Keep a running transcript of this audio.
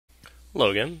Hello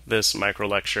again. This micro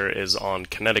lecture is on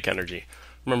kinetic energy.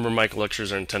 Remember, micro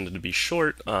lectures are intended to be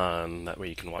short, that way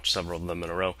you can watch several of them in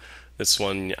a row. This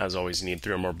one, as always, you need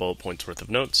 3 or more bullet points worth of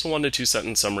notes, so 1 to 2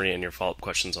 sentence summary and your follow-up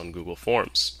questions on Google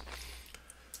Forms.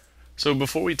 So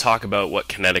before we talk about what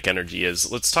kinetic energy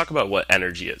is, let's talk about what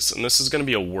energy is. And this is going to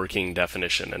be a working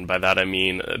definition, and by that I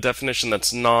mean a definition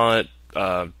that's not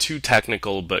too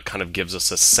technical, but kind of gives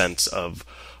us a sense of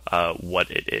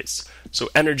what it is. So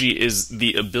energy is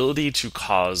the ability to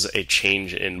cause a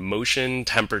change in motion,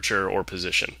 temperature, or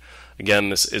position. Again,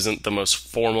 this isn't the most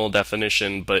formal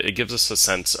definition, but it gives us a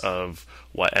sense of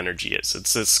what energy is.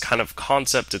 It's this kind of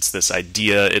concept, it's this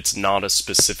idea, it's not a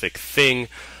specific thing.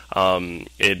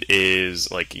 It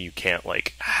is like you can't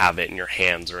like have it in your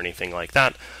hands or anything like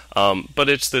that. But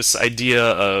it's this idea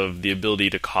of the ability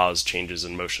to cause changes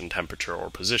in motion, temperature, or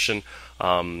position,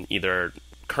 either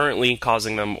currently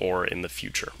causing them or in the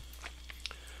future.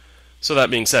 So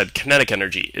that being said, kinetic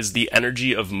energy is the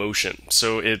energy of motion.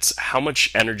 So it's how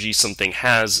much energy something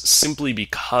has simply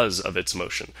because of its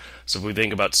motion. So if we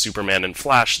think about Superman and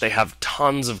Flash, they have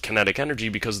tons of kinetic energy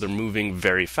because they're moving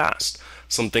very fast.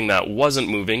 Something that wasn't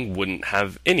moving wouldn't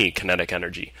have any kinetic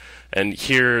energy. And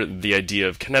here, the idea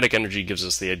of kinetic energy gives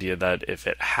us the idea that if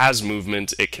it has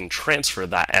movement, it can transfer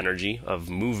that energy of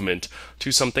movement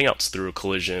to something else through a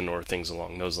collision or things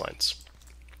along those lines.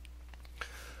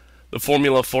 The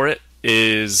formula for it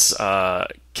is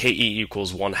Ke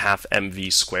equals 1/2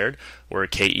 mv squared, where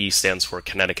Ke stands for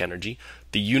kinetic energy.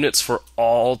 The units for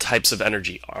all types of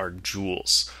energy are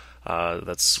joules.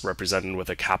 That's represented with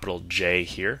a capital J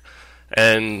here.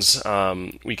 And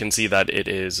we can see that it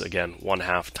is, again,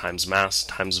 1/2 times mass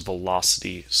times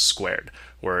velocity squared,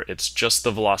 where it's just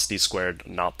the velocity squared,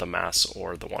 not the mass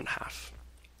or the 1/2.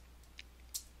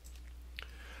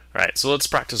 Alright, so let's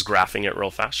practice graphing it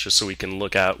real fast just so we can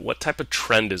look at what type of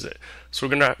trend is it. So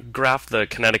we're going to graph the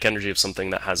kinetic energy of something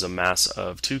that has a mass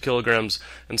of 2 kilograms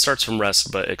and starts from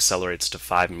rest but accelerates to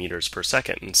 5 meters per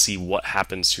second and see what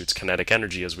happens to its kinetic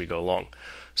energy as we go along.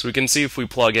 So we can see if we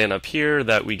plug in up here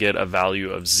that we get a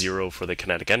value of 0 for the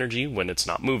kinetic energy when it's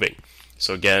not moving.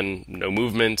 So again, no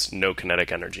movement, no kinetic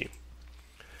energy.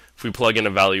 If we plug in a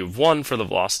value of 1 for the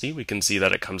velocity, we can see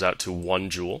that it comes out to 1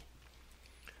 joule.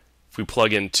 If we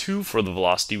plug in 2 for the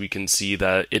velocity, we can see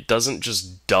that it doesn't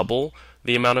just double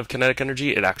the amount of kinetic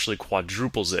energy, it actually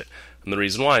quadruples it. And the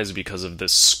reason why is because of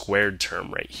this squared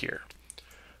term right here.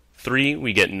 3,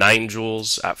 we get 9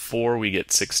 joules, at 4 we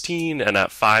get 16, and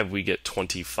at 5 we get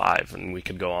 25. And we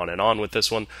could go on and on with this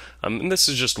one. And this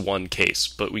is just one case,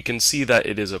 but we can see that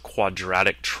it is a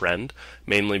quadratic trend,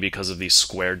 mainly because of the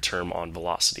squared term on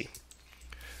velocity.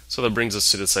 So that brings us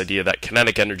to this idea that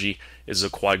kinetic energy is a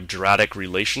quadratic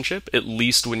relationship, at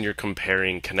least when you're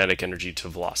comparing kinetic energy to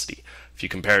velocity. If you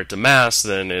compare it to mass,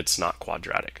 then it's not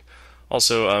quadratic.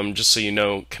 Also, just so you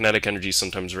know, kinetic energy is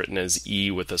sometimes written as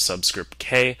E with a subscript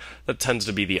K. That tends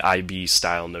to be the IB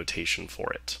style notation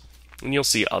for it. And you'll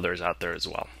see others out there as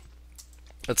well.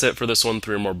 That's it for this one.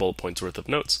 3 or more bullet points worth of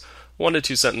notes, 1 to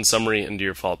 2 sentence summary, and do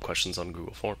your follow-up questions on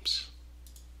Google Forms.